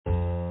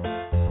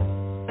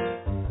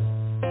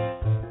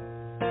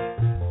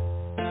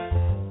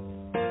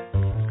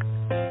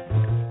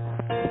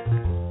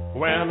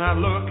When I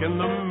look in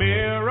the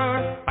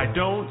mirror, I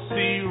don't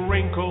see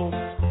wrinkles.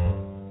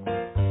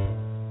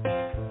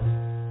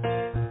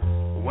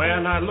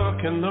 When I look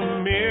in the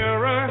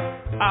mirror,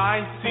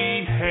 I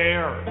see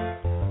hair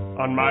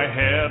on my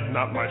head,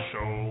 not my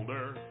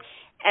shoulder.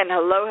 And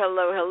hello,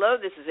 hello, hello.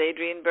 This is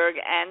Adrienne Berg,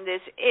 and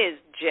this is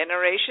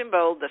Generation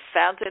Bold, the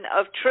fountain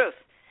of truth.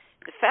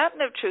 The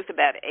fountain of truth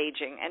about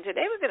aging. And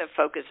today we're going to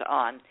focus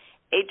on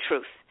a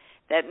truth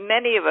that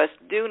many of us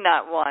do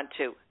not want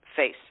to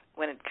face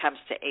when it comes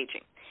to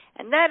aging.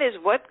 And that is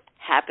what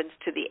happens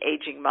to the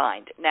aging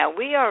mind. Now,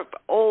 we have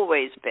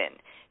always been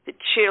the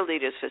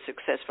cheerleaders for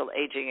successful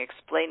aging,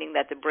 explaining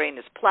that the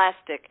brain is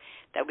plastic,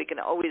 that we can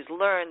always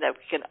learn, that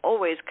we can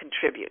always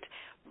contribute.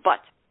 But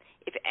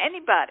if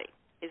anybody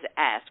is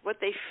asked what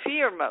they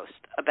fear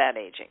most about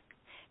aging,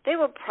 they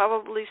will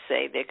probably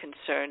say they're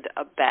concerned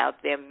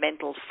about their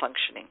mental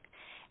functioning.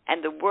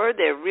 And the word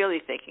they're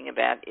really thinking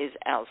about is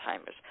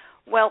Alzheimer's.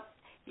 Well,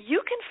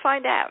 you can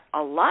find out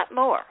a lot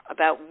more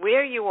about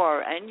where you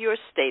are and your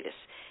status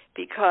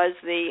because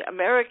the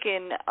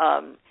American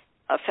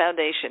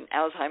Foundation,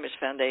 Alzheimer's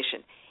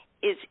Foundation,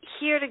 is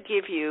here to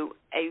give you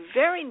a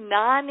very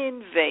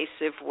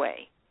non-invasive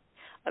way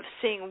of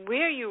seeing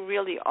where you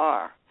really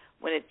are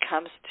when it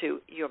comes to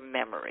your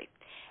memory.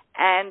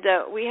 And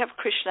we have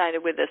Chris Schneider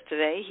with us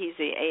today. He's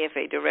the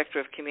AFA Director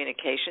of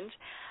Communications.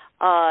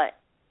 And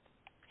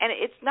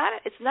it's not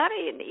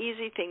an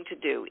easy thing to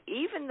do,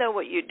 even though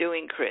what you're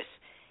doing, Chris,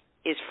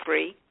 is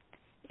free,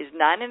 is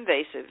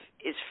non-invasive,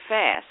 is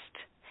fast,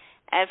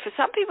 and for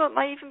some people it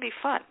might even be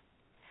fun.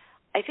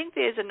 I think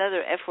there's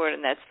another F word,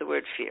 and that's the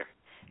word fear.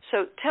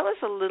 So tell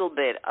us a little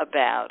bit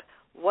about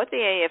what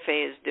the AFA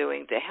is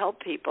doing to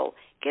help people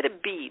get a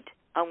bead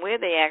on where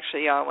they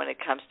actually are when it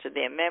comes to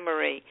their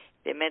memory,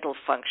 their mental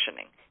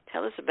functioning.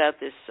 Tell us about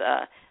this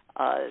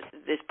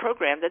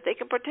program that they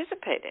can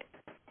participate in.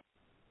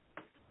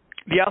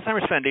 The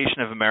Alzheimer's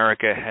Foundation of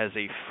America has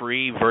a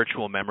free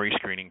virtual memory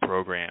screening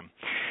program.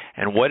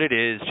 And what it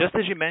is, just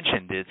as you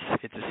mentioned,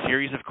 it's a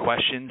series of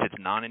questions. It's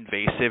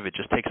non-invasive. It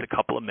just takes a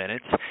couple of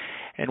minutes.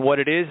 And what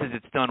it is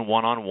it's done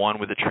one-on-one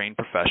with a trained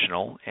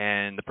professional.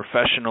 And the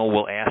professional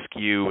will ask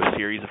you a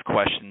series of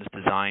questions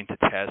designed to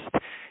test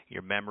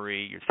your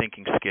memory, your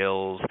thinking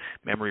skills,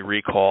 memory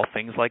recall,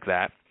 things like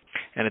that.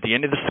 And at the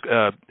end of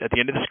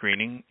the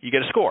screening, you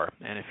get a score.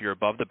 And if you're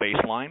above the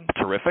baseline,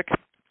 terrific.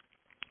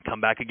 Come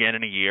back again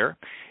in a year.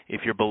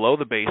 If you're below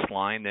the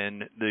baseline,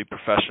 then the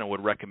professional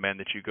would recommend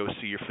that you go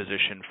see your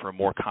physician for a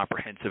more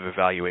comprehensive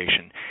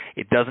evaluation.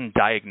 It doesn't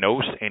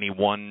diagnose any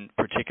one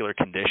particular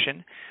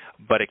condition,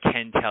 but it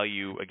can tell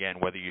you, again,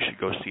 whether you should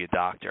go see a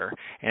doctor.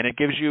 And it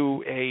gives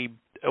you a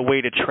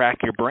way to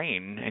track your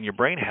brain and your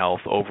brain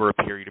health over a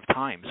period of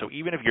time. So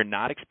even if you're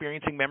not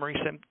experiencing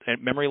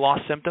memory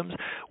loss symptoms,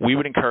 we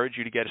would encourage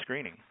you to get a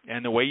screening.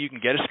 And the way you can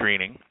get a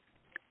screening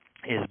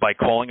is by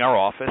calling our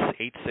office,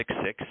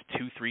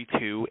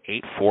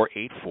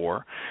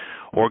 866-232-8484,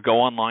 or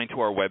go online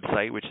to our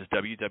website, which is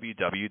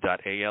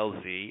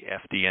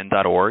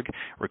www.alzfdn.org,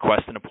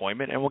 request an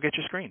appointment, and we'll get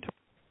you screened.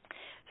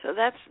 So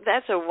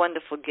that's a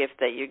wonderful gift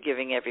that you're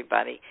giving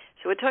everybody.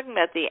 So we're talking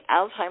about the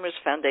Alzheimer's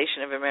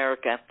Foundation of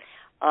America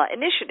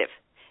initiative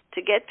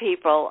to get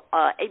people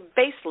a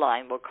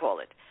baseline, we'll call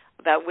it,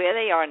 about where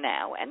they are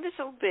now, and this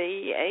will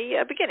be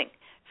a beginning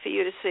for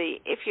you to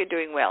see if you're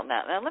doing well.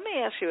 Now, let me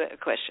ask you a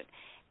question,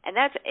 and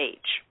that's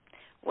age.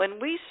 When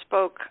we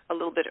spoke a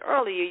little bit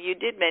earlier, you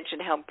did mention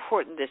how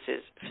important this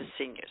is for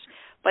seniors.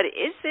 But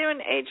is there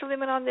an age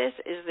limit on this?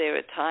 Is there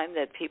a time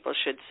that people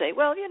should say,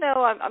 well,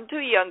 I'm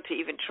too young to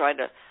even try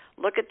to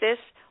look at this?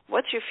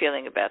 What's your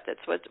feeling about this?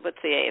 What's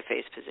the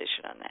AFA's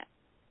position on that?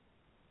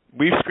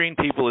 We've screened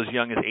people as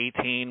young as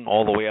 18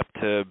 all the way up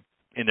to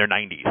in their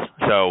 90s.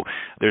 So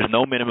there's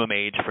no minimum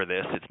age for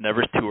this. It's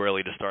never too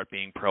early to start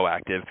being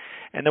proactive.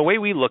 And the way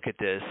we look at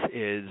this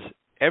is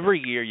every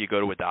year you go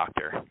to a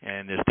doctor,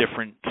 and there's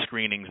different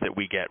screenings that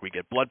we get. We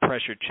get blood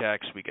pressure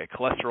checks, we get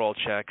cholesterol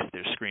checks,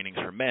 there's screenings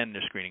for men,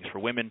 there's screenings for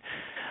women.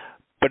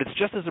 But it's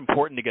just as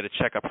important to get a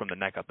checkup from the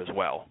neck up as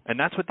well. And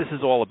that's what this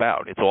is all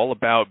about. It's all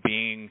about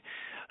being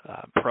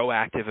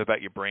proactive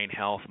about your brain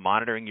health,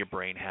 monitoring your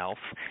brain health,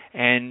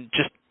 and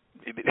just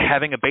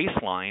having a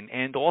baseline.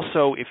 And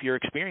also, if you're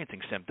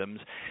experiencing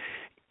symptoms,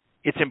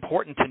 it's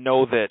important to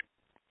know that,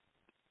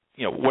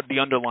 what the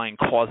underlying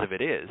cause of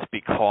it is,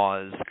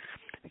 because,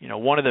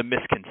 one of the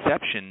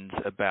misconceptions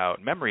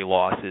about memory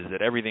loss is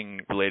that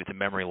everything related to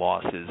memory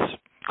loss is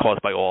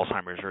caused by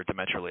Alzheimer's or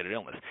dementia-related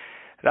illness.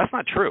 That's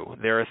not true.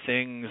 There are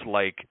things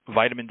like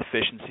vitamin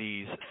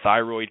deficiencies,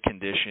 thyroid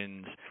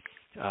conditions,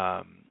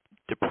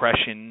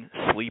 depression,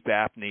 sleep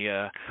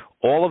apnea.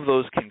 All of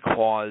those can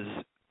cause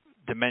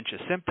dementia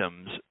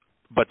symptoms,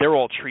 but they're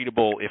all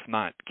treatable, if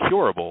not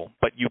curable.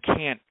 But you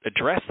can't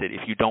address it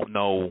if you don't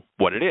know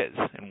what it is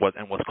and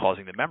what's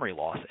causing the memory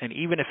loss. And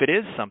even if it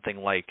is something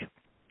like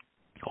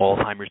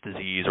Alzheimer's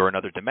disease or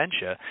another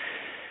dementia,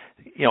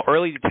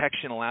 early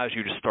detection allows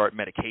you to start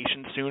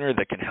medication sooner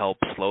that can help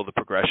slow the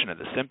progression of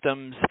the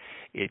symptoms.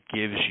 It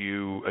gives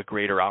you a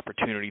greater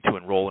opportunity to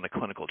enroll in a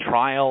clinical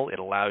trial. It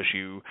allows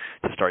you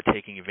to start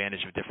taking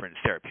advantage of different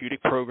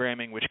therapeutic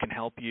programming, which can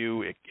help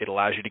you. It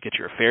allows you to get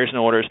your affairs in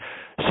order.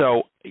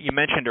 So you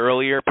mentioned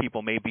earlier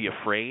people may be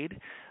afraid,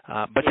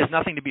 but there's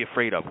nothing to be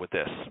afraid of with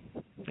this.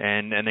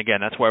 And again,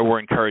 that's why we're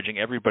encouraging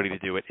everybody to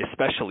do it,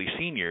 especially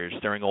seniors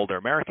during Older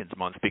Americans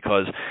Month,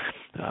 because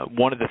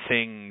one of the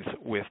things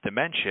with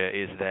dementia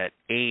is that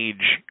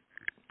age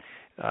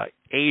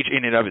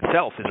in and of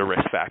itself is a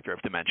risk factor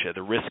of dementia.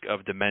 The risk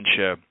of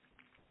dementia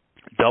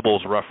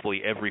doubles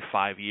roughly every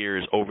 5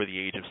 years over the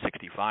age of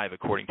 65,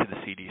 according to the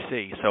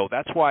CDC. So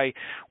that's why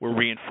we're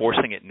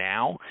reinforcing it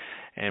now,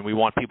 and we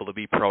want people to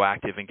be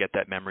proactive and get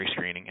that memory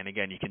screening. And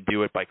again, you can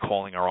do it by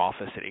calling our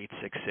office at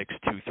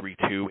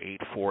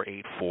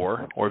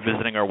 866-232-8484 or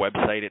visiting our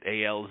website at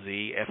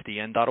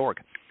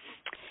alzfdn.org.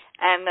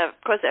 And, of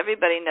course,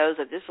 everybody knows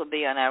that this will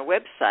be on our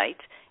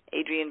website,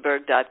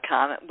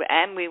 adrienneberg.com,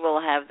 and we will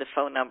have the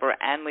phone number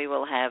and we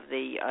will have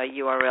the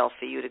URL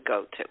for you to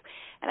go to.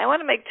 And I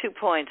want to make 2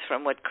 points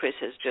from what Chris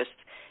has just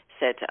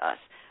said to us.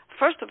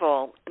 First of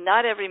all,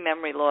 not every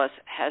memory loss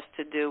has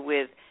to do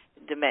with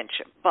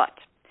dementia, but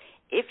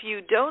if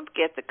you don't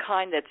get the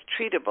kind that's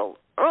treatable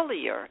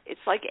earlier,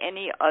 it's like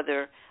any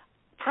other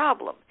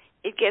problem.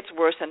 It gets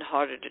worse and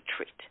harder to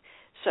treat.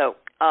 So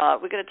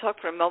we're going to talk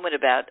for a moment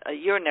about a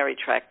urinary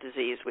tract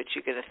disease, which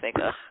you're going to think,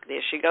 ugh,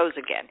 there she goes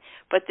again.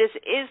 But this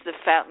is the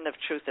fountain of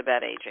truth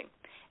about aging,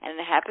 and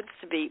it happens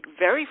to be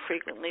very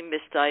frequently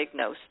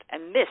misdiagnosed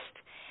and missed.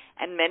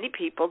 And many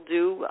people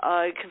do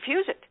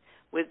confuse it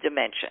with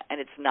dementia,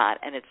 and it's not,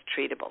 and it's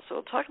treatable. So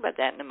we'll talk about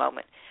that in a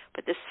moment.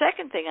 But the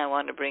second thing I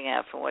want to bring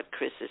out from what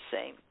Chris is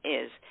saying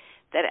is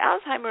that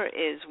Alzheimer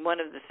is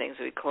one of the things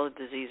that we call a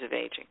disease of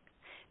aging.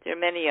 There are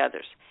many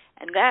others,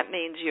 and that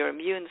means your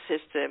immune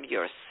system,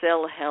 your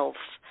cell health,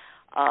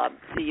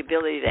 the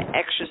ability to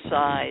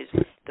exercise,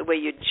 the way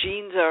your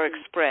genes are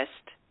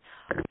expressed,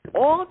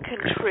 all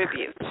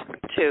contribute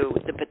to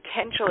the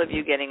potential of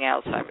you getting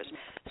Alzheimer's.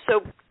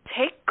 So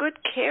take good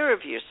care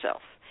of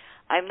yourself.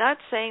 I'm not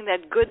saying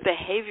that good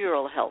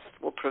behavioral health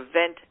will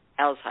prevent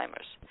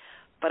Alzheimer's,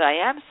 but I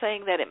am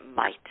saying that it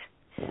might.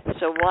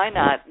 So why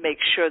not make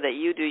sure that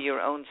you do your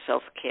own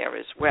self-care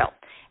as well?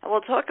 And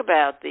we'll talk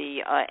about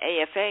the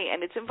AFA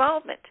and its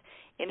involvement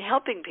in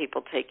helping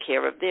people take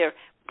care of their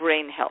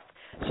brain health.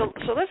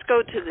 So let's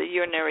go to the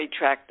urinary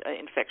tract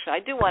infection. I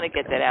do want to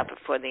get that out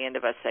before the end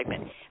of our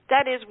segment.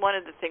 That is one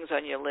of the things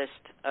on your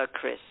list,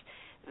 Chris,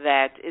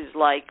 that is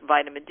like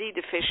vitamin D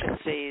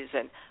deficiencies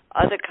and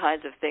other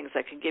kinds of things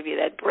that can give you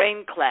that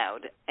brain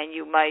cloud, and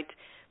you might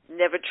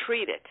never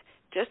treat it.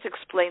 Just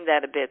explain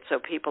that a bit so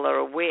people are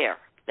aware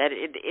that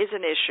it is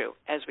an issue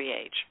as we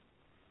age.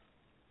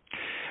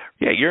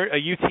 Yeah, a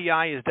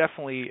UTI is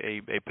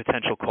definitely a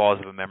potential cause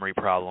of a memory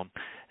problem,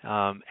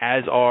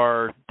 as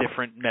are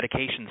different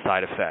medication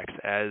side effects,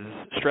 as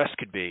stress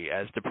could be,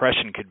 as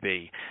depression could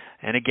be.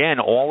 And again,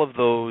 all of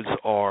those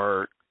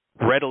are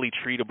readily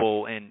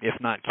treatable and if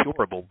not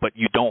curable, but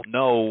you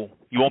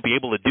won't be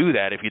able to do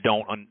that if you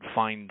don't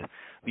find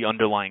the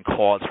underlying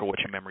cause for what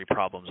your memory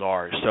problems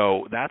are.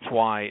 So that's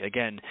why,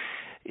 again,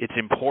 it's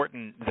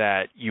important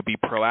that you be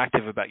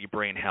proactive about your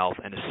brain health,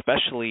 and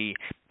especially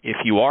if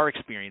you are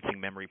experiencing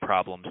memory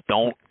problems,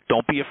 don't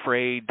be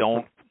afraid.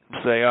 Don't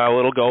say, oh,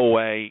 it'll go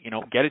away.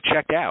 Get it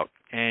checked out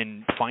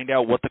and find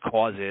out what the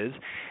cause is,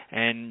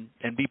 and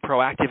be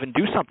proactive and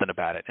do something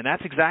about it. And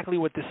that's exactly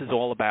what this is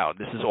all about.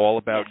 This is all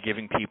about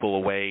giving people a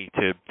way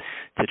to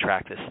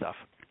track this stuff.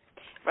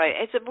 Right.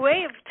 It's a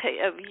way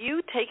of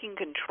you taking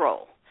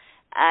control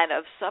and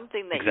of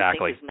something that you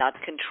think is not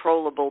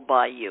controllable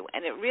by you.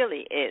 And it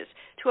really is,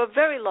 to a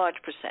very large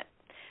percent.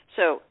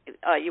 So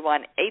you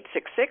want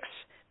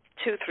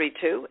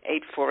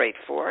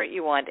 866-232-8484.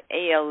 You want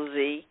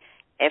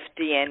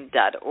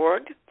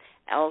alzfdn.org,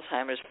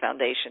 Alzheimer's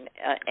Foundation,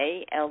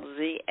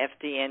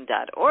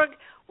 alzfdn.org.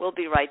 We'll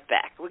be right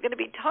back. We're going to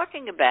be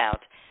talking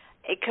about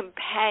a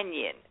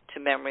companion to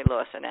memory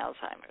loss and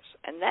Alzheimer's,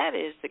 and that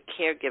is the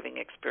caregiving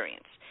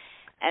experience,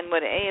 and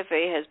what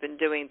AFA has been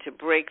doing to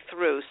break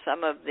through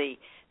some of the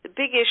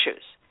big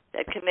issues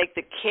that can make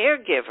the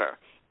caregiver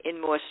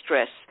in more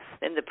stress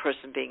than the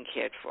person being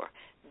cared for.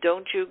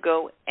 Don't you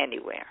go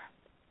anywhere.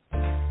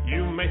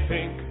 You may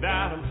think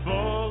that I'm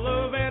full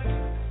of it,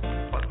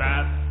 but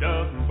that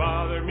doesn't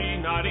bother me,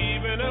 not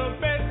even a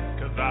bit,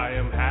 'cause I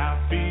am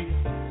happy,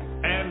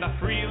 and I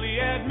freely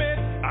admit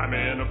I'm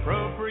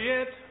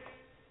inappropriate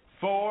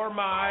for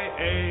my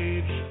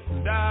age.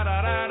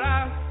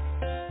 Da-da-da-da,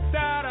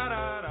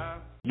 da-da-da-da.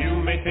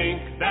 You may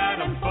think that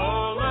I'm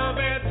full of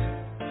it,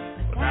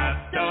 but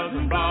that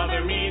doesn't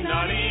bother me,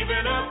 not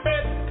even a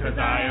bit, 'cause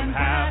I am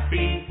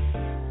happy,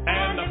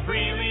 and I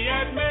freely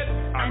admit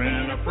I'm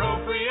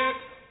inappropriate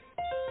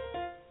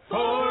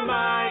for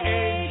my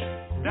age.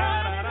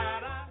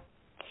 Da-da-da-da.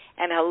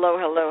 And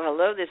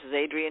hello, this is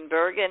Adrienne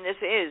Berg, and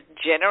this is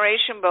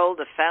Generation Bold,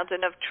 the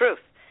Fountain of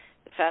Truth.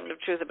 The Fountain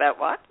of Truth about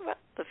what? Well,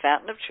 the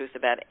Fountain of Truth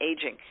about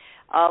aging.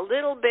 A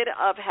little bit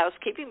of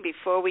housekeeping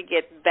before we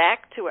get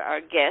back to our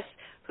guest,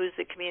 who's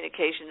the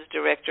communications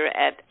director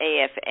at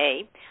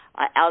AFA,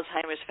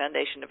 Alzheimer's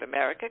Foundation of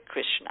America,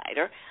 Chris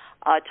Schneider,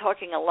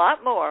 talking a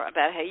lot more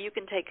about how you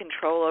can take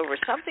control over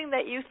something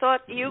that you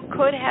thought you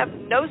could have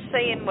no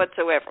say in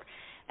whatsoever,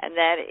 and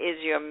that is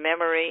your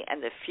memory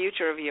and the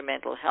future of your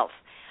mental health.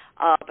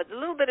 But the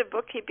little bit of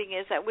bookkeeping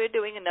is that we're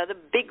doing another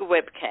big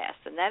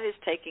webcast, and that is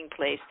taking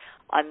place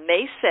on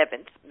May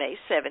 7th,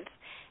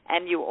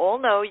 and you all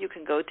know you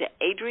can go to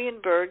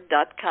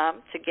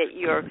adrienneberg.com to get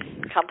your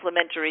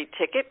complimentary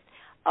ticket.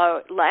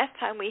 Last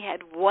time we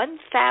had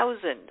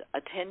 1,000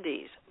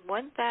 attendees,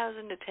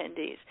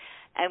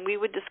 and we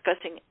were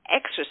discussing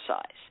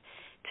exercise.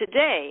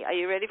 Today, are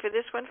you ready for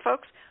this one,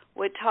 folks?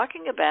 We're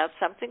talking about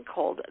something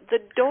called the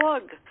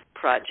Dog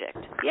Project.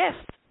 Yes,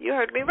 you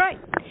heard me right.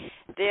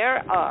 There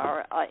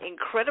are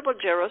incredible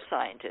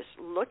geroscientists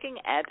looking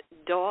at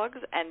dogs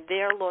and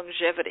their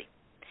longevity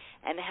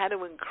and how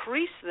to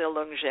increase their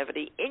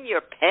longevity in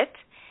your pet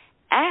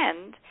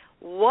and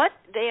what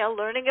they are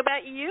learning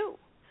about you,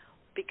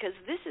 because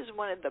this is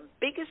one of the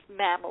biggest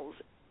mammals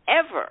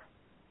ever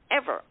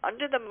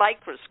under the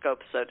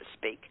microscope, so to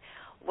speak,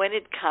 when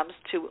it comes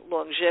to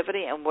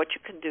longevity and what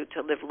you can do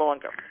to live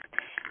longer.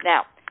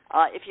 Now,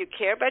 if you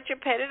care about your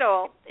pet at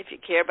all, if you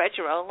care about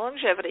your own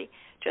longevity,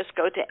 just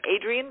go to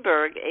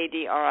AdrienneBerg,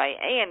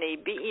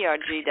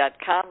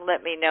 AdrienneBerg.com.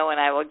 Let me know, and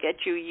I will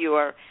get you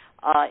your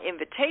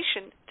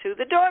invitation to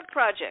the Dog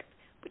Project,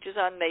 which is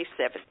on May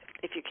 7th.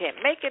 If you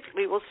can't make it,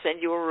 we will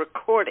send you a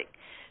recording.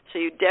 So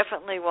you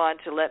definitely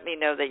want to let me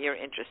know that you're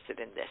interested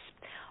in this.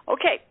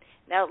 Okay,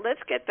 now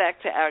let's get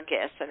back to our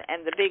guest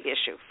and the big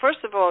issue.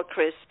 First of all,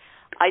 Chris,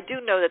 I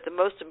do know that the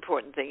most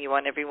important thing you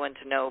want everyone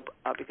to know,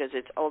 because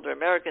it's Older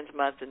Americans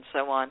Month and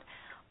so on,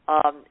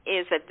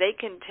 is that they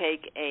can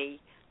take an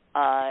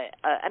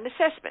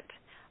assessment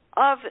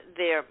of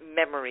their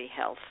memory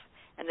health,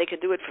 and they can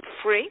do it for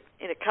free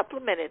in a couple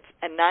of minutes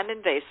and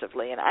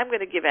non-invasively. And I'm going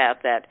to give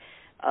out that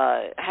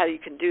how you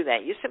can do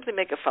that. You simply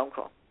make a phone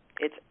call.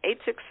 It's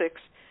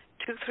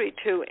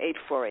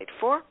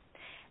 866-232-8484,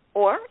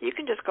 or you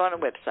can just go on a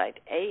website,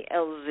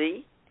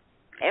 alzfdn.org,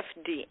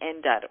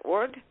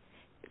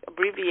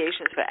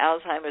 abbreviations for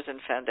Alzheimer's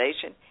and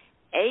Foundation,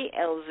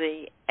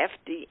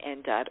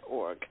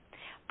 alzfdn.org.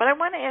 But I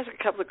want to ask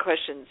a couple of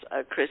questions,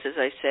 Chris, as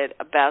I said,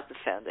 about the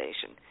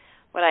foundation.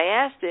 What I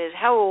asked is,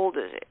 how old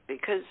is it?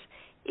 Because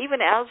even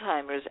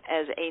Alzheimer's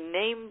as a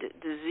named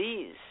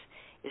disease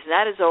is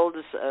not as old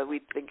as we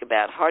think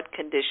about heart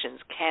conditions,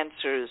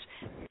 cancers,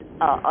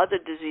 other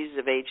diseases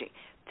of aging.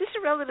 This is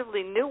a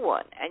relatively new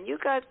one, and you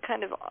got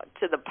kind of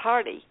to the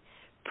party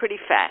pretty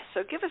fast.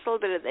 So give us a little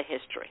bit of the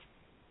history.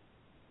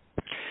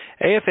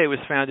 AFA was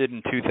founded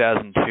in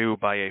 2002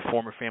 by a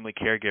former family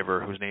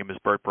caregiver whose name is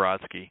Bert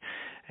Brodsky,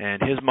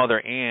 and his mother,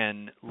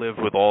 Ann, lived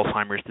with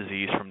Alzheimer's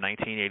disease from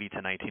 1980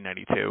 to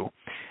 1992.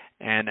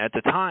 And at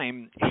the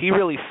time, he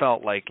really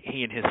felt like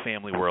he and his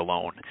family were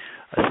alone.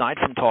 Aside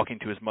from talking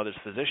to his mother's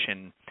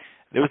physician,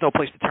 there was no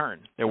place to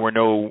turn. There were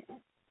no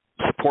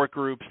support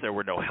groups, there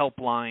were no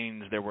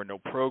helplines, there were no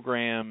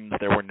programs,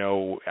 there were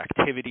no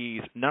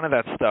activities. None of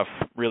that stuff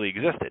really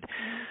existed.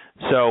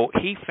 So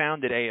he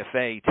founded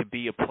AFA to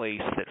be a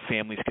place that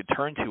families could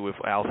turn to if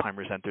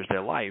Alzheimer's enters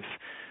their life,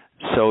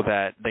 so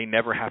that they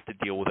never have to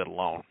deal with it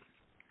alone.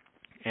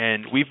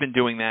 And we've been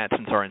doing that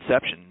since our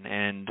inception,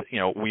 and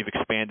we've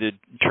expanded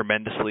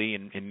tremendously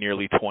in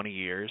nearly 20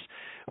 years.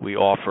 We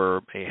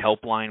offer a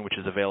helpline, which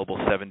is available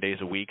 7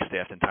 days a week,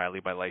 staffed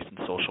entirely by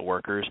licensed social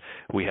workers.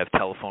 We have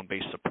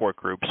telephone-based support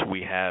groups.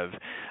 We have,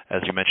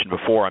 as you mentioned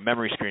before, a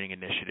memory screening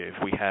initiative.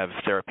 We have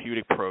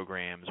therapeutic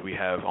programs. We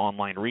have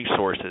online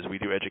resources. We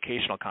do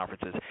educational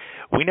conferences.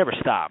 We never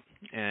stop,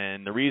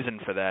 and the reason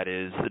for that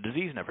is the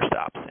disease never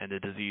stops, and the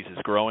disease is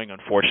growing,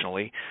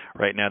 unfortunately.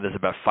 Right now there's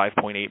about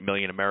 5.8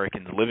 million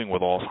Americans living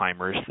with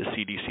Alzheimer's. The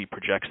CDC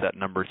projects that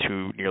number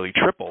to nearly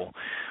triple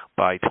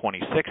by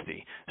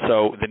 2060.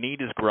 So the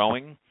need is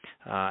growing,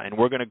 and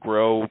we're going to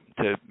grow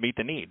to meet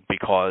the need,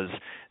 because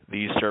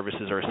these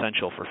services are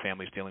essential for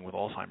families dealing with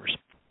Alzheimer's.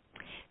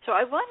 So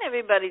I want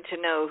everybody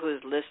to know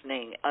who's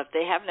listening, if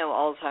they have no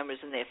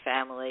Alzheimer's in their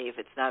family, if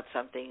it's not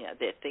something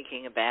they're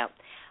thinking about,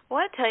 I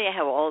want to tell you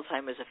how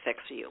Alzheimer's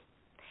affects you.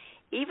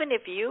 Even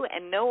if you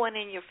and no one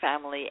in your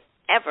family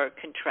ever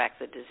contract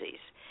the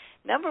disease.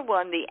 Number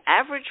one, the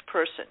average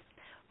person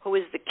who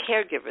is the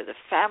caregiver, the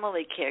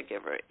family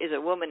caregiver, is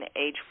a woman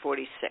age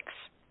 46.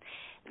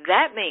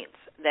 That means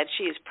that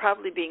she is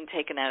probably being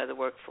taken out of the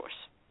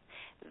workforce.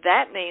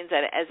 That means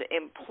that as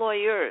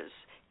employers,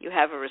 you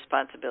have a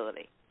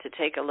responsibility to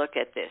take a look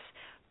at this.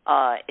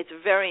 It's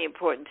very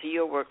important to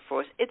your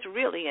workforce. It's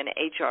really an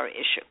HR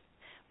issue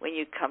when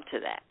you come to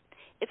that.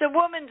 It's a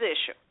woman's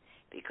issue,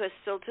 because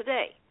still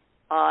today,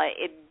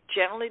 it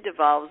generally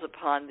devolves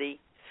upon the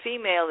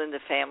female in the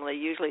family,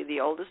 usually the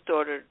oldest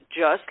daughter,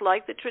 just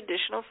like the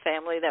traditional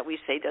family that we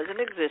say doesn't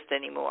exist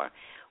anymore.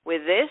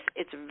 With this,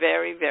 it's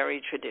very, very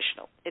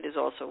traditional. It is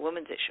also a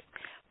woman's issue.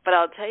 But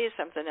I'll tell you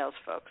something else,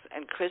 folks,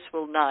 and Chris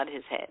will nod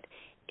his head.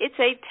 It's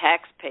a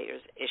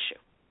taxpayer's issue.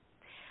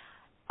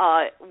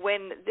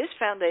 When this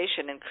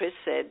foundation, and Chris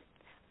said,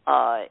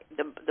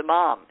 the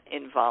mom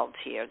involved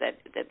here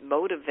that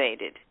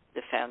motivated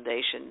the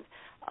foundation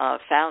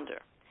founder,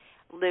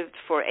 lived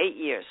for 8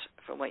 years,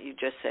 from what you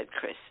just said,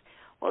 Chris.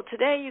 Well,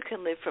 today you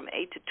can live from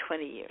 8 to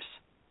 20 years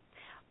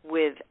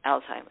with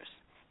Alzheimer's.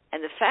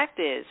 And the fact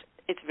is,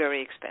 it's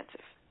very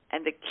expensive.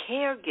 And the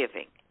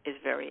caregiving is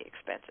very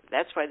expensive.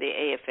 That's why the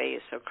AFA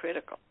is so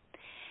critical.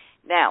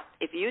 Now,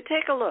 if you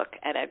take a look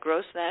at our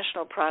gross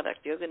national product,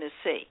 you're going to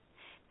see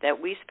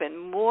that we spend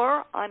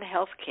more on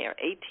health care,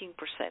 18%,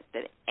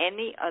 than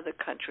any other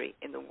country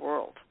in the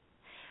world.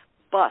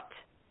 But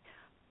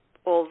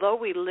although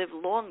we live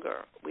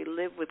longer, we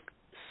live with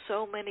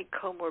so many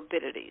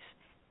comorbidities,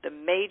 the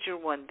major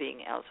one being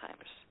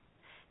Alzheimer's.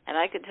 And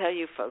I can tell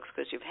you, folks,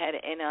 because you've had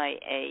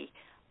NIA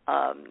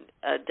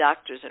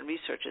doctors and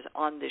researchers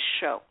on this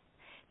show,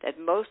 that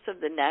most of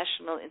the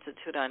National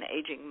Institute on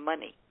Aging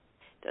money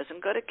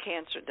doesn't go to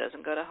cancer,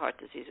 doesn't go to heart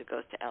disease, it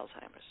goes to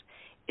Alzheimer's.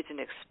 It's an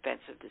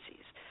expensive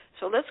disease.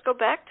 So let's go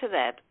back to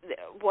that.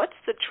 What's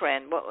the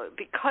trend? Well,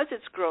 because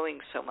it's growing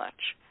so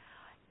much,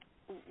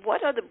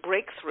 what are the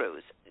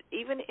breakthroughs,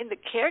 even in the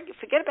care?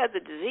 Forget about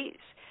the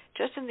disease,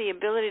 just in the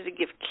ability to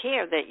give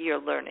care that you're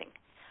learning,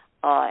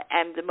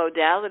 and the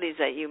modalities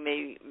that you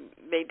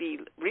may be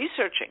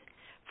researching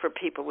for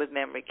people with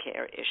memory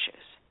care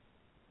issues.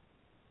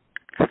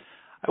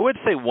 I would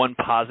say one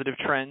positive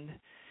trend,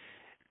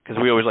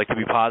 because we always like to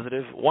be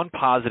positive. One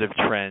positive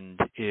trend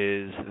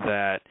is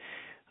that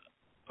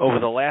over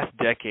the last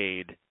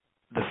decade,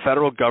 the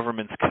federal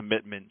government's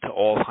commitment to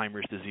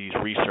Alzheimer's disease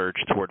research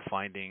toward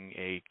finding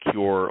a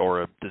cure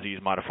or a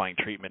disease-modifying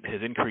treatment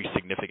has increased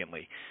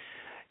significantly.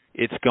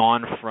 It's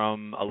gone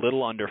from a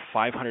little under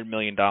 $500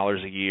 million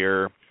a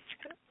year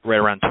right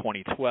around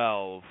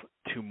 2012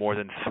 to more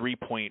than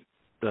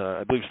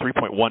I believe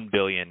 $3.1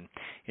 billion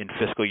in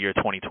fiscal year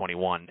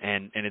 2021,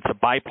 and it's a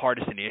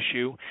bipartisan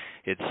issue.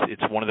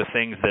 It's one of the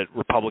things that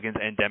Republicans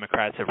and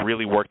Democrats have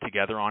really worked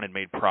together on and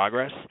made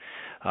progress.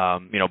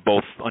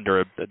 Both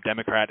under a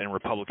Democrat and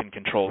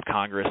Republican-controlled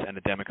Congress and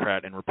a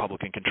Democrat and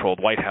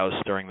Republican-controlled White House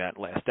during that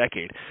last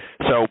decade.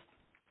 So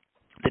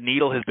the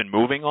needle has been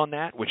moving on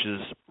that, which is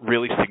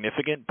really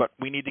significant, but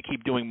we need to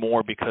keep doing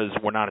more because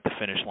we're not at the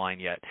finish line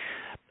yet.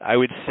 I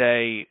would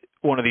say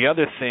one of the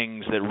other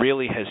things that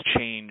really has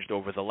changed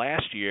over the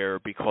last year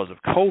because of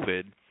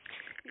COVID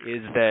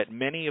is that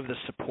many of the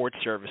support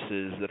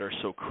services that are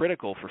so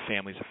critical for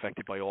families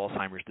affected by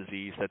Alzheimer's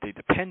disease that they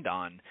depend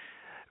on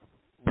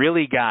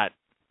really got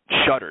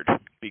shuttered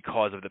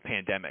because of the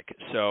pandemic.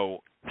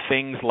 So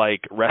things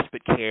like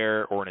respite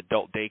care or an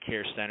adult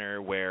daycare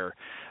center where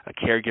a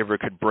caregiver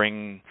could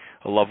bring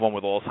a loved one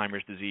with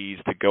Alzheimer's disease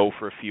to go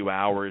for a few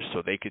hours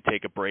so they could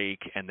take a break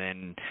and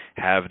then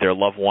have their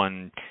loved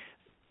one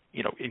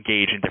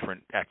engage in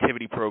different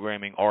activity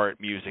programming, art,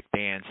 music,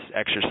 dance,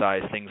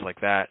 exercise, things like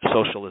that,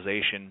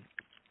 socialization.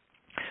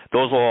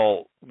 Those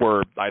all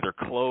were either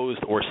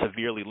closed or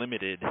severely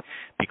limited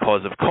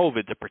because of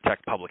COVID to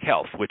protect public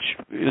health, which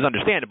is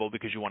understandable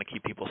because you want to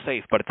keep people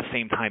safe, but at the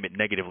same time it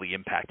negatively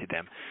impacted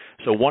them.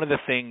 So one of the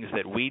things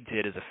that we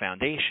did as a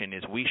foundation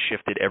is we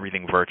shifted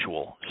everything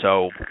virtual.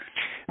 So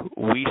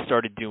we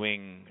started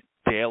doing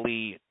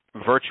daily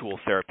virtual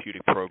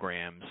therapeutic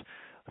programs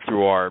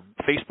through our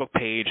Facebook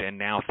page and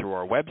now through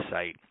our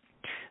website,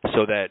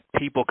 so that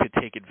people could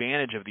take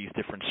advantage of these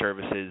different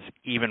services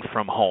even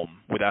from home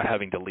without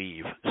having to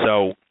leave.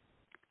 So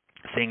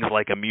things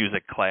like a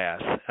music class,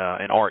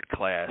 an art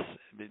class,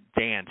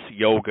 dance,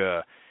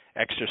 yoga,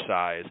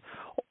 exercise,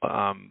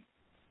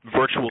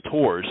 virtual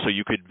tours so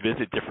you could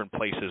visit different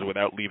places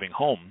without leaving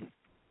home.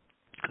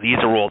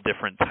 These are all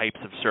different types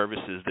of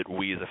services that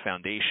we as a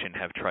foundation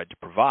have tried to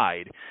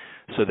provide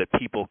so that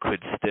people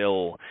could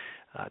still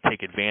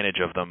take advantage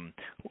of them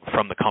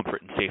from the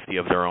comfort and safety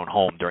of their own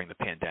home during the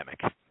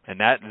pandemic. And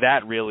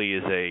that really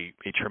is a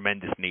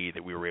tremendous need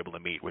that we were able to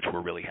meet, which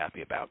we're really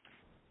happy about.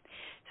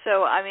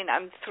 So,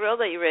 I'm thrilled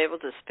that you were able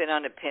to spin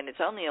on a pin. It's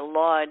only a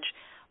large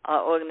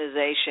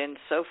organization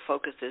so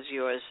focused as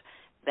yours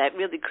that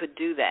really could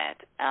do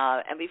that.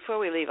 And before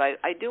we leave,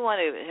 I do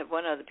want to have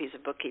one other piece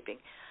of bookkeeping.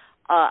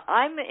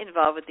 I'm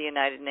involved with the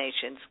United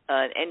Nations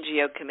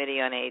NGO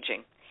Committee on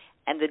Aging,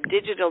 and the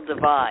digital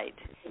divide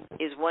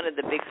is one of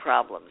the big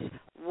problems.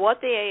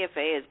 What the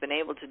AFA has been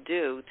able to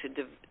do to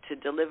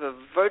deliver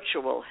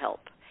virtual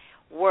help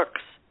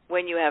works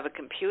when you have a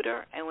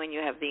computer and when you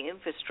have the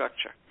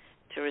infrastructure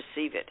to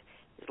receive it.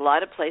 There's a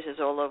lot of places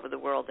all over the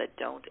world that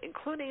don't,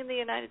 including in the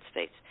United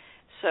States.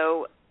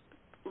 So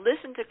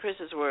listen to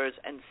Chris's words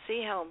and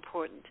see how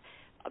important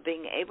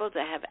being able to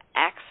have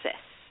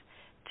access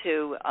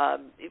to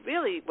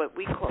really what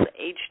we call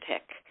age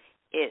tech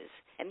is.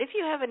 And if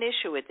you have an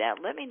issue with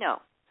that, let me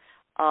know.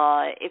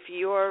 If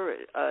your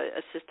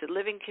assisted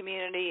living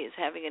community is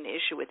having an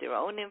issue with their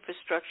own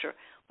infrastructure,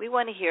 we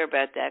want to hear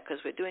about that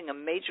because we're doing a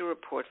major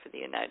report for the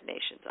United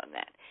Nations on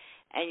that.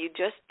 And you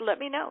just let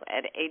me know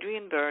at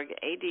AdrienneBerg,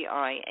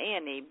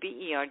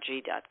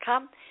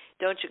 AdrienneBerg.com.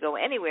 Don't you go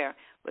anywhere.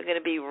 We're going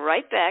to be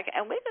right back,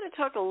 and we're going to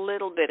talk a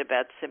little bit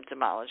about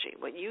symptomology,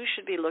 what you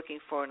should be looking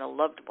for in a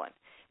loved one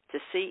to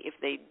see if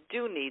they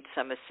do need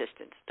some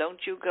assistance.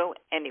 Don't you go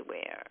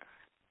anywhere.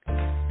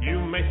 You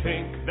may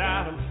think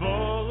that I'm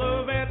full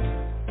of it,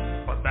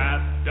 but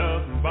that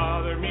doesn't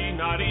bother me,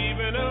 not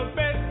even a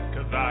bit,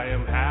 'cause I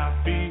am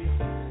happy,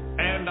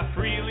 and I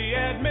freely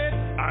admit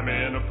I'm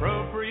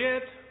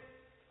inappropriate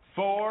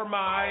for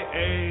my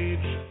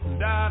age.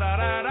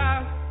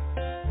 Da-da-da-da,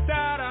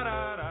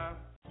 da-da-da-da.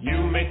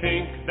 You may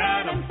think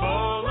that I'm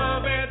full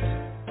of it,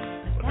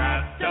 but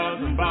that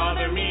doesn't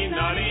bother me,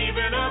 not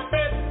even a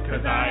bit,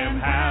 'cause I am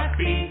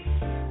happy,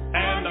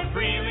 and I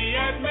freely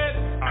admit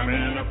I'm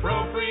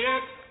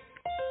inappropriate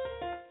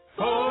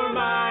for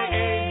my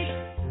age.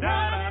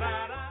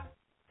 Da-da-da-da.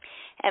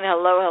 And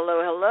hello.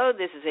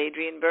 This is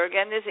Adrienne Berg,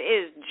 and this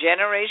is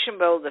Generation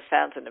Bold, the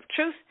fountain of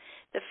truth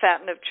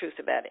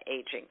about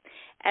aging.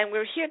 And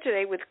we're here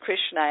today with Chris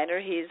Schneider.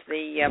 He's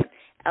the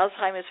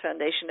Alzheimer's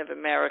Foundation of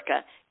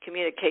America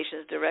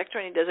Communications Director,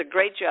 and he does a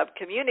great job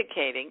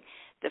communicating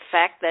the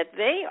fact that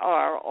they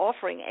are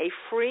offering a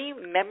free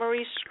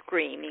memory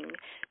screening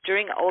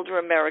during Older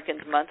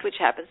Americans Month, which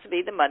happens to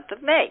be the month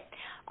of May.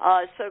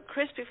 So,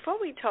 Chris, before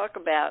we talk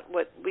about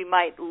what we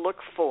might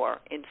look for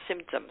in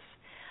symptoms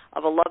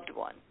of a loved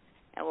one,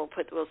 and we'll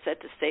set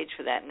the stage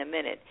for that in a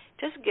minute,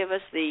 just give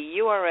us the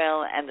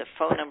URL and the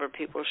phone number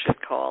people should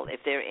call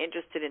if they're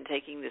interested in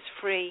taking this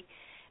free,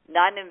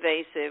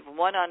 non-invasive,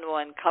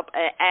 one-on-one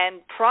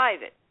and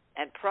private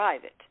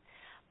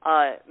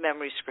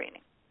memory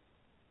screening.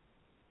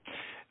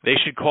 They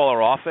should call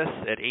our office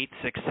at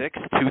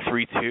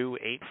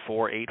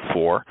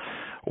 866-232-8484,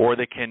 or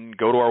they can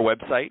go to our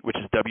website, which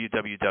is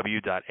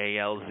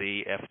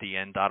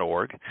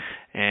www.alzfdn.org,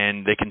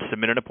 and they can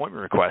submit an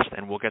appointment request,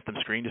 and we'll get them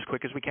screened as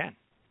quick as we can.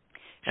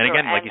 And sure.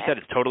 again, like you said,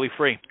 it's totally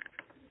free.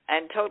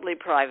 And totally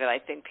private. I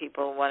think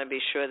people want to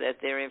be sure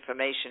that their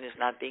information is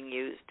not being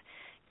used.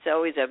 It's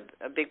always a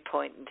big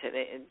point in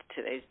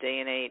today's day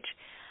and age.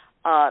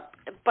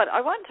 But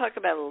I want to talk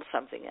about a little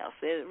something else.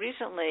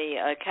 Recently,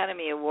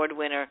 Academy Award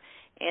winner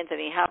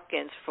Anthony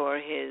Hopkins, for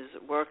his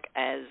work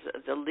as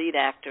the lead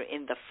actor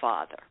in The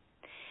Father,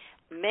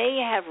 may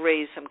have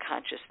raised some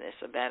consciousness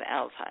about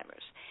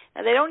Alzheimer's.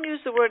 Now, they don't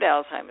use the word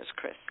Alzheimer's,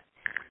 Chris,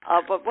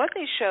 but what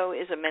they show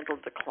is a mental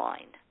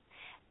decline.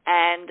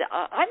 And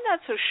I'm not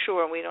so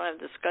sure, and we don't have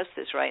to discuss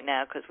this right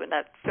now because we're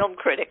not film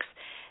critics,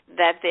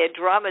 that their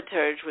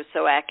dramaturge was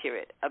so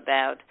accurate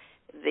about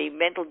the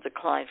mental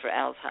decline for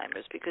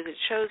Alzheimer's, because it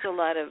shows a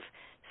lot of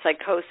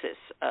psychosis,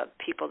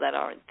 people that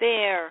aren't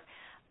there,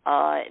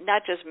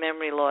 not just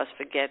memory loss,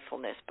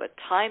 forgetfulness, but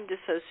time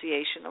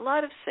dissociation, a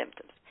lot of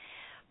symptoms.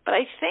 But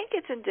I think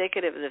it's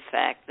indicative of the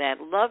fact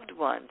that loved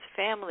ones,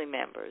 family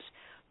members,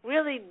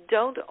 really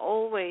don't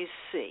always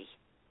see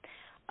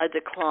a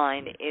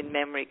decline in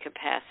memory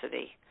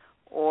capacity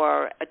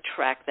or a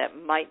track that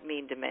might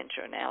mean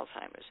dementia and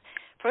Alzheimer's.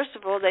 First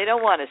of all, they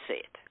don't want to see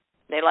it.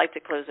 They like to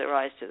close their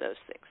eyes to those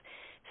things.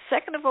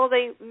 Second of all,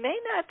 they may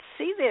not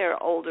see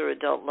their older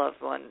adult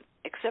loved one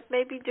except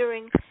maybe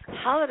during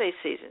holiday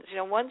seasons,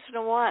 once in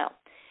a while.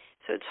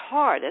 So it's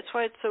hard. That's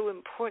why it's so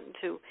important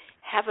to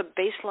have a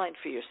baseline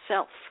for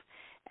yourself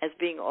as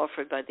being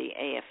offered by the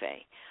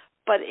AFA.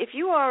 But if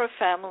you are a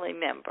family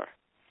member,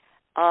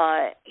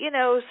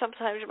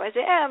 sometimes you might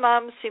say,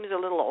 Mom seems a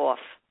little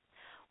off.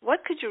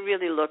 What could you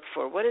really look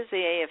for? What does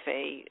the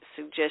AFA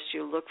suggest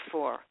you look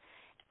for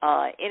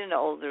in an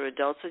older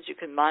adult so that you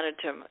can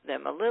monitor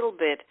them a little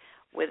bit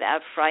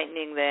without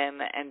frightening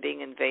them and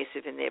being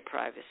invasive in their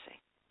privacy?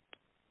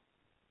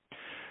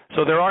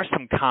 So there are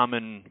some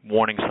common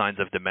warning signs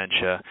of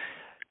dementia.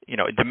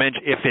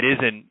 Dementia, if it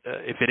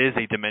is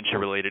a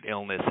dementia-related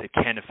illness, it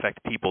can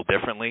affect people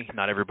differently.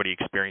 Not everybody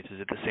experiences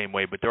it the same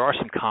way, but there are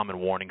some common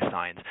warning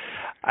signs.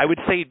 I would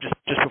say,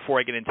 just before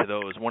I get into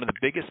those, one of the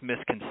biggest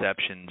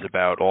misconceptions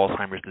about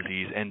Alzheimer's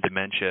disease and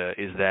dementia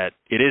is that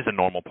it is a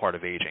normal part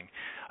of aging.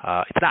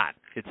 It's not.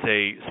 It's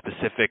a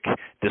specific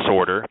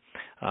disorder,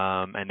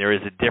 and there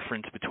is a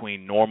difference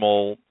between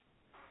normal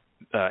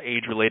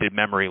age-related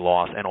memory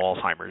loss and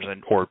Alzheimer's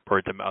or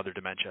other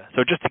dementia.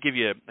 So just to give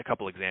you a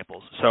couple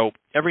examples. So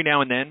every now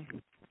and then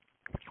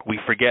we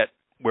forget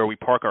where we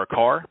park our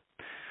car,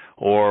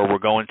 or we're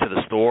going to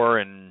the store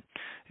and,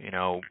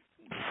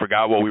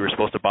 forgot what we were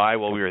supposed to buy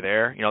while we were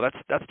there.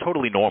 That's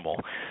totally normal.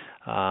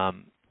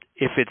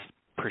 If it's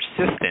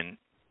persistent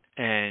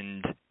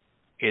and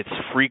it's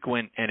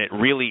frequent and it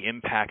really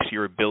impacts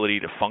your ability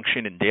to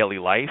function in daily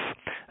life,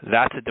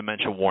 that's a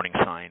dementia warning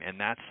sign, and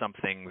that's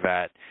something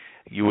that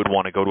you would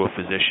want to go to a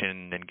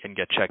physician and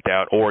get checked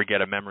out, or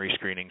get a memory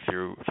screening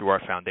through our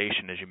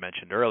foundation, as you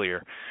mentioned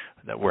earlier,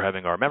 that we're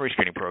having our memory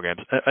screening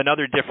programs.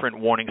 Another different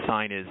warning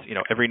sign is,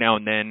 every now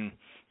and then,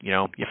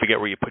 you forget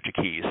where you put your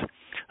keys.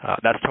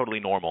 That's totally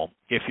normal.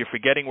 If you're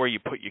forgetting where you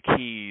put your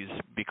keys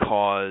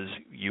because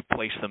you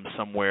place them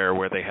somewhere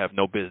where they have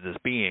no business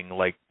being,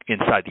 like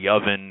inside the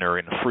oven or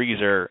in the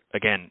freezer,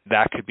 again,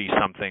 that could be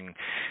something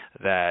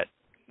that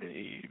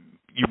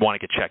you want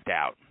to get checked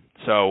out.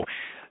 So,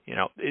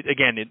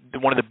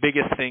 one of the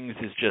biggest things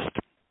is just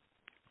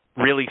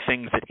really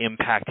things that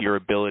impact your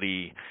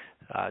ability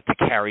to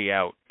carry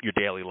out your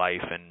daily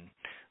life and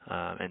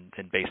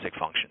and basic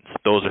functions.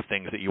 Those are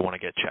things that you want to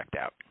get checked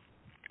out.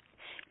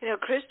 You know,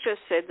 Chris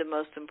just said the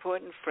most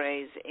important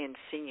phrase in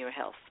senior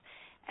health,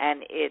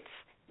 and it's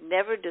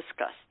never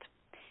discussed.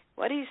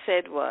 What he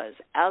said was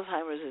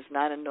Alzheimer's is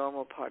not a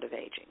normal part of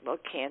aging. Well,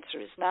 cancer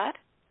is not.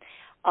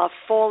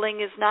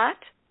 Falling is not.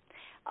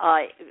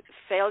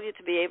 Failure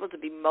to be able to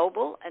be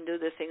mobile and do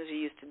the things you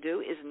used to do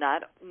is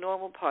not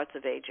normal parts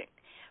of aging.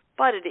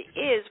 But it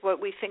is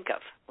what we think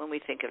of when we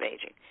think of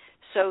aging.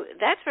 So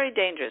that's very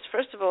dangerous.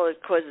 First of all,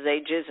 it causes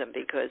ageism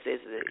because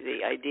there's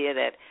the idea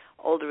that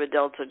older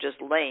adults are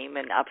just lame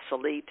and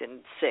obsolete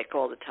and sick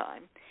all the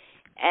time.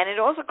 And it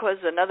also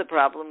causes another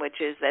problem, which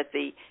is that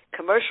the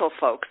commercial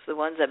folks, the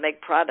ones that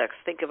make products,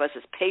 think of us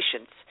as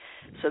patients.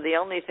 So the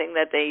only thing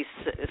that they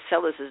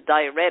sell us is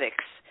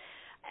diuretics,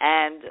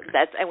 and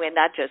we're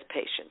not just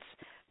patients.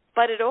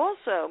 But it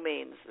also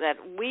means that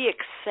we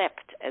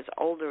accept, as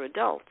older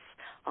adults,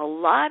 a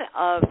lot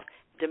of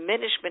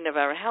diminishment of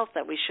our health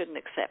that we shouldn't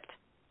accept.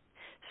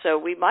 So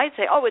we might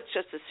say, oh, it's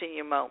just a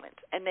senior moment.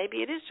 And maybe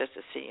it is just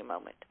a senior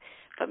moment.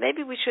 But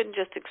maybe we shouldn't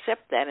just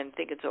accept that and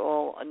think it's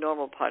all a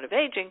normal part of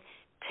aging.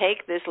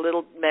 Take this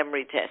little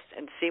memory test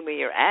and see where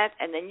you're at,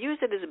 and then use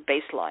it as a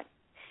baseline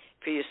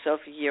for yourself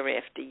year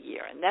after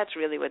year. And that's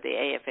really what the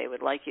AFA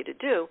would like you to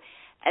do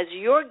as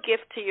your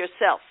gift to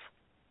yourself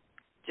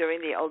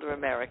during the Older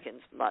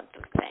Americans month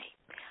of May.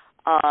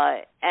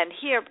 And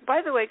here,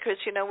 by the way, Chris,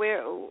 you know,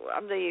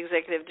 I'm the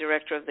executive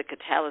director of the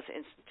Catalyst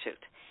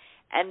Institute.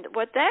 And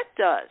what that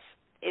does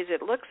is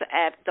it looks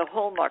at the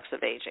hallmarks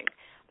of aging,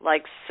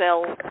 like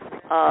cell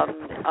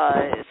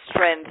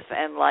strength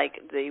and like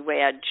the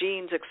way our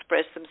genes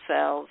express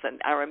themselves and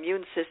our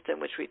immune system,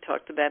 which we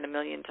talked about a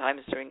million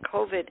times during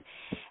COVID.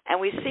 And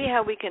we see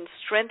how we can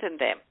strengthen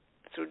them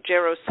through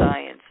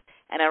geroscience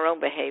and our own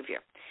behavior.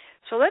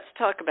 So let's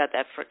talk about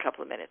that for a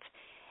couple of minutes.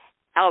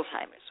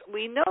 Alzheimer's.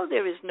 We know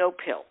there is no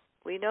pill.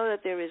 We know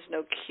that there is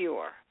no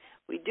cure.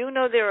 We do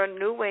know there are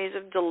new ways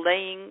of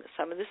delaying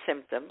some of the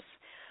symptoms.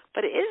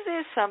 But is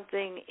there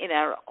something in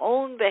our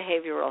own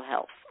behavioral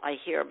health? I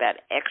hear about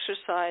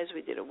exercise.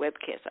 We did a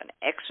webcast on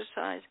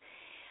exercise.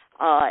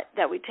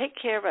 That we take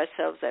care of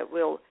ourselves that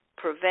will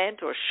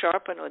prevent or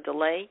sharpen or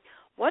delay.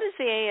 What is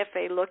the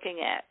AFA looking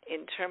at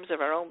in terms of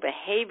our own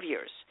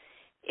behaviors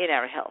in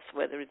our health,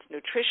 whether it's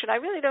nutrition? I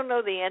really don't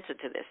know the answer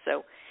to this.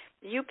 So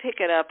you pick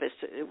it up as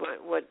to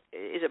what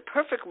is a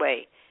perfect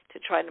way to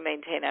try to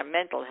maintain our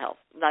mental health,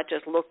 not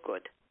just look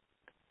good.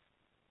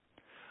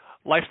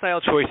 Lifestyle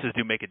choices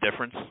do make a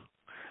difference.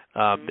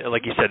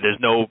 Like you said, there's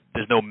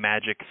no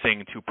magic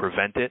thing to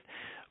prevent it,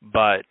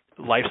 but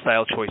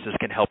lifestyle choices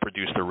can help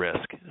reduce the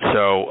risk.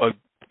 So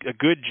a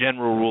good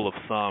general rule of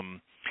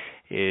thumb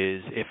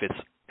is if it's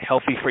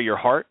healthy for your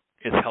heart,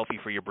 it's healthy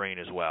for your brain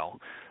as well.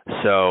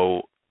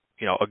 So,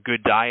 you know, a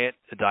good diet,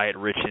 a diet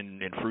rich in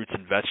fruits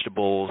and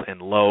vegetables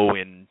and low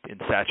in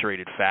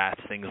saturated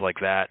fats, things like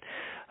that,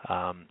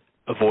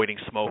 avoiding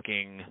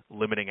smoking,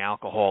 limiting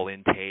alcohol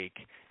intake,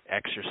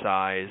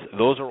 exercise,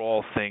 those are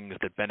all things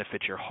that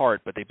benefit your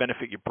heart, but they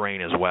benefit your brain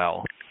as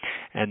well.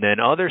 And then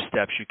other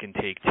steps you can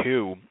take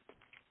too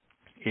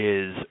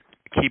is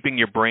keeping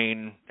your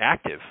brain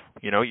active.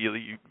 You know,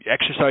 you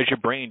exercise your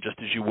brain just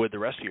as you would the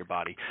rest of your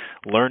body.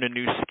 Learn a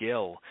new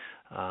skill,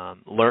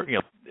 learn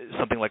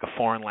something like a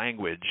foreign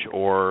language,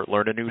 or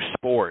learn a new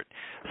sport.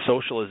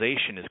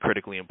 Socialization is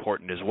critically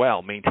important as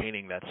well.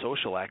 Maintaining that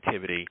social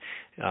activity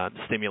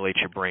stimulates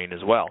your brain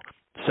as well.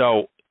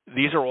 So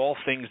these are all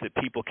things that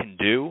people can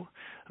do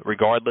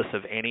regardless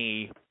of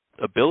any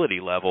ability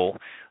level,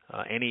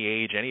 any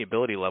age, any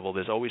ability level.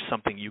 There's always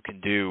something you can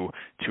do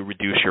to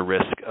reduce your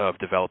risk of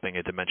developing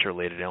a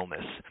dementia-related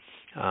illness.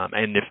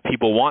 And if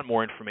people want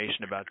more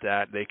information about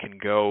that, they can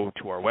go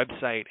to our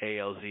website,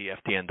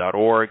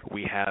 alzfdn.org.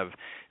 We have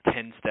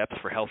 10 steps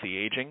for healthy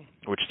aging,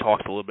 which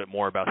talks a little bit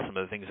more about some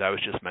of the things I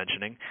was just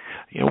mentioning.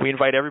 You know, we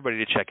invite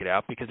everybody to check it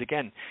out because,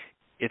 again,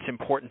 it's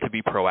important to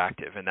be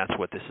proactive, and that's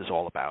what this is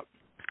all about.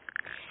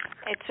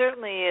 It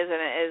certainly is,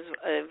 and as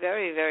a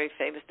very, very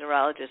famous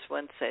neurologist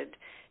once said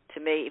to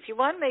me, if you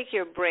want to make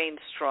your brain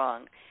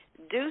strong,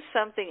 do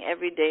something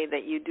every day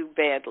that you do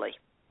badly,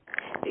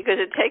 because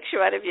it takes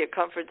you out of your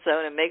comfort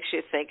zone and makes you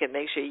think, it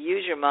makes you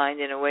use your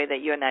mind in a way that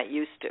you're not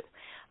used to.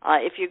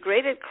 If you're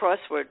great at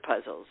crossword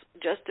puzzles,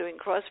 just doing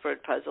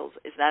crossword puzzles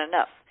is not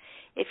enough.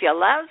 If you're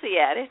lousy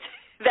at it,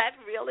 that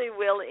really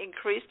will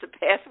increase the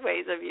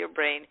pathways of your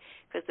brain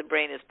because the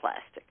brain is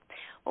plastic.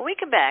 When we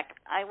come back,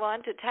 I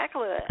want to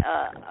tackle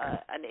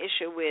an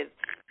issue with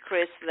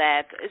Chris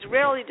that is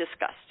rarely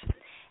discussed,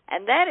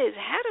 and that is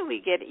how do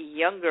we get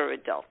younger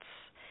adults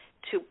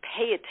to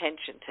pay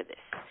attention to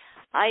this?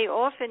 I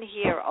often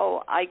hear,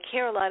 I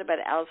care a lot about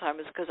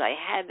Alzheimer's because I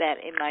had that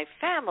in my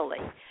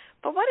family.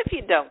 But what if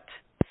you don't?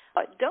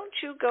 Don't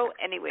you go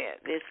anywhere.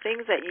 There's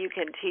things that you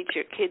can teach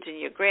your kids and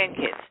your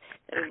grandkids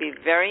that will be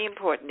very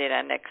important in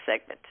our next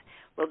segment.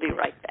 We'll be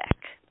right back.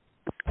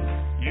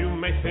 You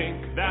may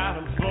think that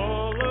I'm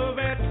full of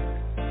it,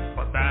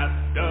 but that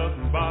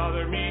doesn't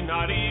bother me,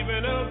 not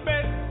even a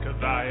bit,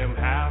 because I am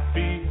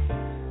happy,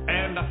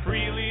 and I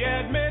freely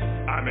admit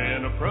I'm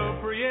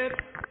inappropriate.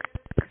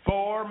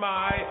 for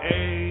my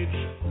age.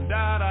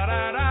 Da da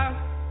da da,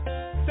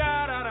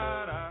 da da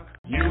da da.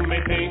 You may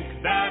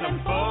think that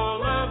I'm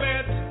full of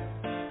it,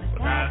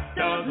 but that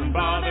doesn't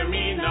bother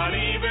me, not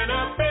even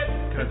a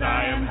bit, 'cause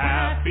I am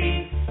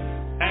happy,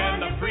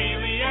 and I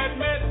freely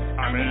admit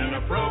I'm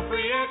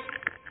inappropriate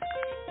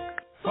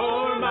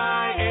for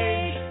my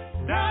age.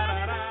 Da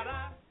da da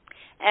da.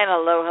 And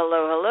hello,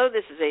 hello, hello.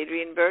 This is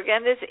Adrienne Berg,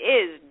 and this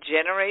is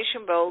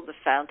Generation Bold, the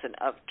Fountain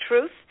of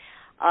Truth.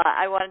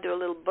 I want to do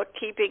a little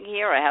bookkeeping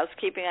here, or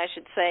housekeeping, I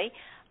should say.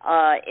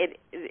 It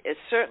is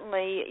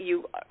certainly,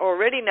 you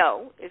already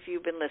know, if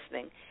you've been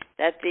listening,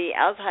 that the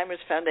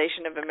Alzheimer's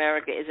Foundation of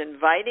America is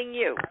inviting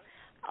you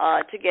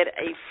to get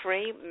a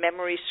free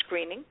memory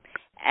screening.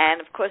 And,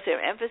 of course, their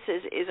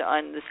emphasis is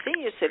on the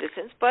senior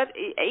citizens, but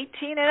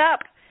 18 and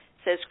up,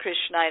 says Chris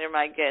Schneider,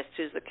 my guest,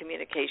 who's the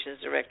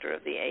communications director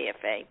of the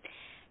AFA.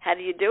 How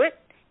do you do it?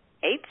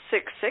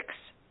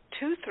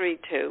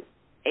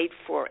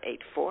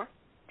 866-232-8484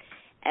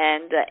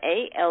 and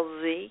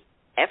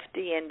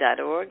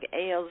alzfdn.org,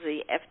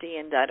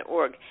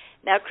 alzfdn.org.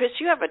 Now, Chris,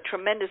 you have a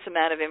tremendous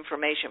amount of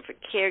information for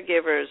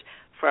caregivers,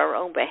 for our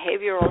own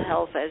behavioral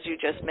health, as you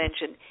just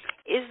mentioned.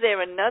 Is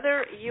there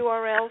another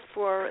URL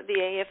for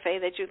the AFA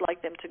that you'd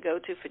like them to go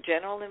to for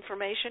general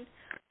information,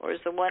 or is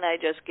the one I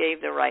just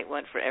gave the right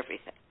one for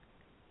everything?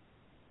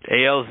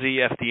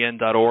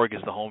 alzfdn.org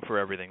is the home for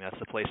everything. That's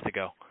the place to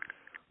go.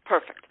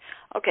 Perfect.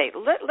 Okay,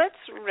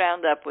 let's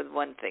round up with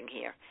one thing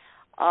here.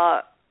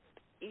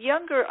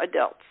 Younger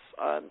adults,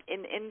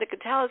 in the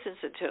Catalyst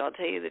Institute, I'll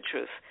tell you the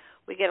truth,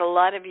 we get a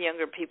lot of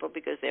younger people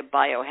because they're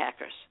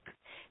biohackers.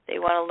 They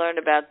want to learn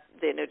about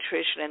their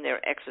nutrition and their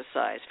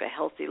exercise for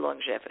healthy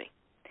longevity.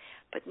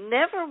 But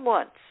never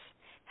once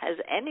has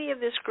any of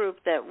this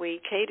group that we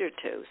cater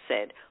to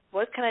said,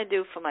 what can I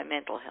do for my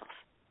mental health?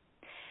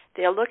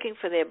 They're looking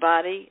for their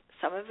body,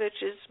 some of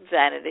which is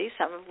vanity,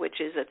 some of which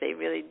is that they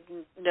really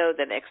know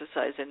that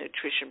exercise and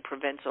nutrition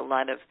prevents a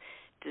lot of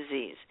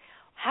disease.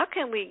 How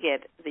can we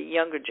get the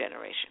younger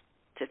generation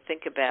to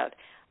think about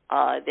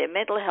their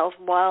mental health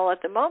while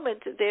at the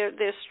moment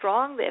they're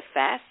strong, they're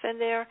fast, and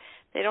they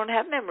don't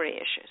have memory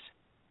issues?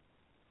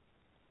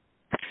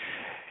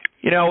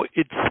 You know,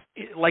 it's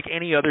like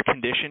any other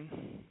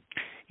condition.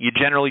 You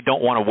generally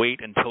don't want to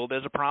wait until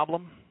there's a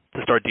problem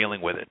to start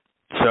dealing with it.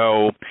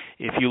 So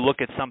if you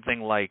look at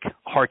something like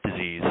heart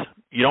disease,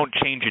 you don't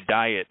change your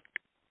diet.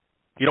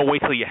 You don't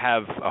wait till you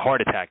have a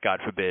heart attack,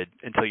 God forbid,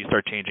 until you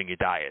start changing your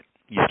diet.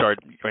 You start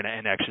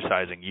and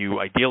exercising. You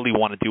ideally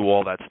want to do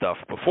all that stuff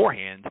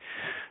beforehand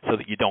so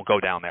that you don't go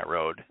down that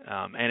road.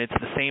 And it's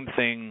the same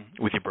thing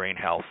with your brain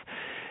health.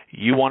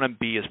 You want to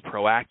be as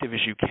proactive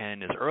as you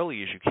can, as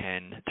early as you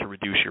can, to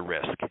reduce your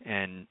risk.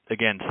 And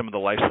again, some of the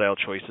lifestyle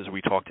choices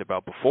we talked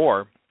about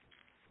before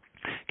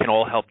can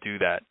all help do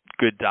that.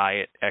 Good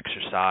diet,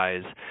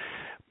 exercise,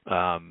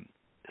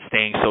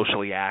 staying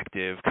socially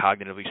active,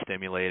 cognitively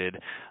stimulated,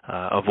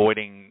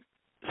 avoiding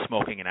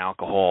smoking and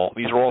alcohol.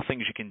 These are all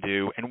things you can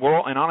do, and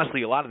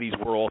honestly, a lot of these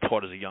were all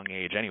taught as a young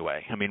age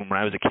anyway. I mean, when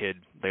I was a kid,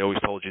 they always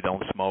told you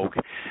don't smoke,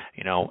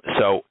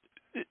 So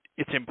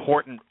it's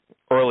important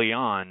early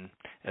on,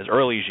 as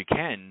early as you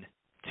can,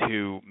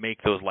 to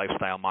make those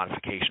lifestyle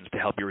modifications to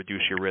help you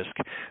reduce your risk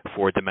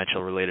for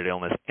dementia-related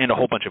illness and a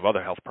whole bunch of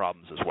other health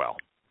problems as well.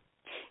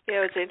 You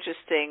know, it's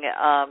interesting,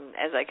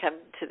 as I come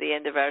to the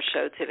end of our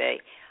show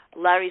today,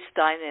 Larry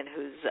Steinen,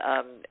 who's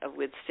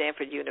with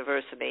Stanford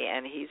University,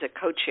 and he's a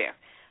co-chair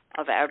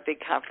of our big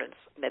conference,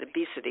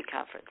 MedObesity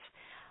Conference,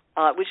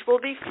 which will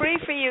be free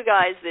for you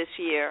guys this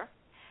year.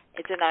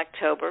 It's in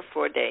October,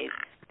 4 days.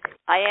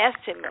 I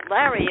asked him,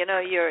 Larry,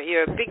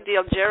 you're a big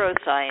deal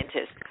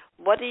geroscientist.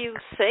 What do you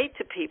say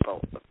to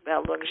people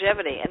about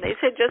longevity? And they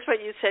said just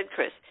what you said,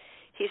 Chris.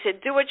 He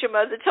said, do what your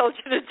mother told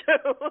you to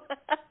do.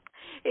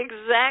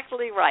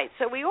 Exactly right.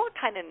 So we all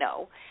kind of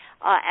know,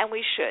 and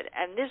we should.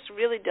 And this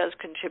really does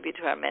contribute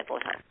to our mental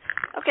health.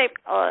 Okay,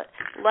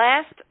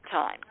 last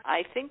time,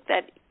 I think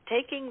that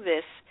taking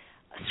this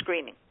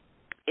screening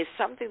is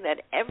something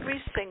that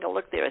every single,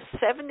 look, there are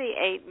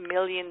 78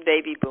 million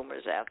baby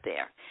boomers out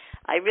there.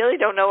 I really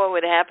don't know what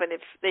would happen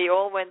if they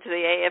all went to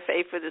the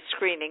AFA for the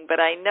screening, but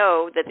I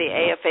know that the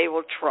AFA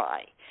will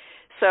try.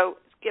 So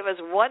give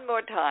us one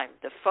more time,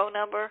 the phone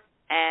number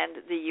and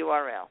the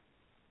URL.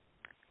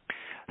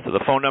 So the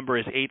phone number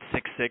is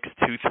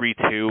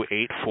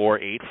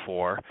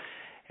 866-232-8484,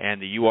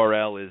 and the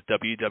URL is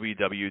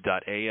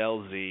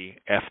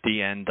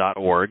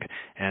www.alzfdn.org,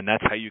 and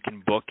that's how you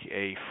can book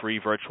a free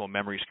virtual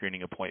memory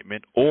screening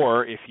appointment.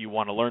 Or if you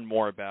want to learn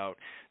more about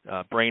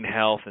brain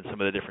health and some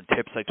of the different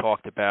tips I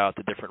talked about,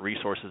 the different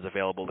resources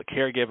available to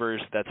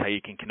caregivers, that's how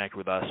you can connect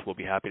with us. We'll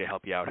be happy to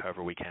help you out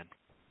however we can.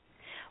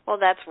 Well,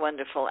 that's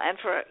wonderful. And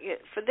for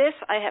this,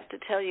 I have to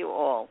tell you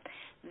all,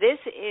 this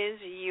is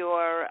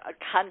your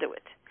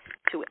conduit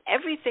to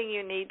everything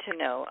you need to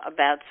know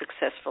about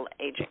successful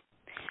aging.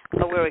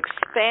 But we're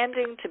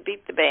expanding to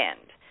beat the band.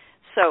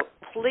 So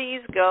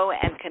please go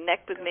and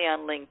connect with me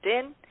on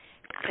LinkedIn,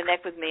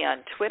 connect with me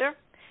on Twitter,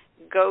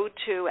 go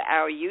to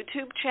our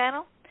YouTube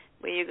channel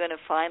where you're going to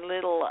find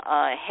little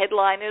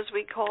headliners,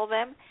 we call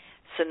them,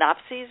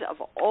 synopses of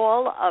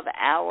all of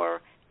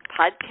our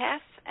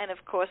podcasts, and,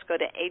 of course, go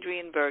to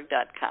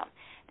adrienneberg.com.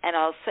 And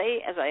I'll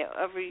say, as I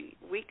every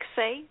week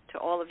say to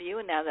all of you,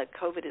 and now that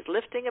COVID is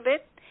lifting a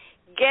bit,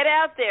 get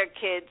out there,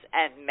 kids,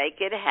 and make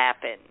it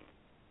happen.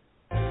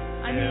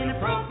 An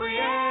inappropriate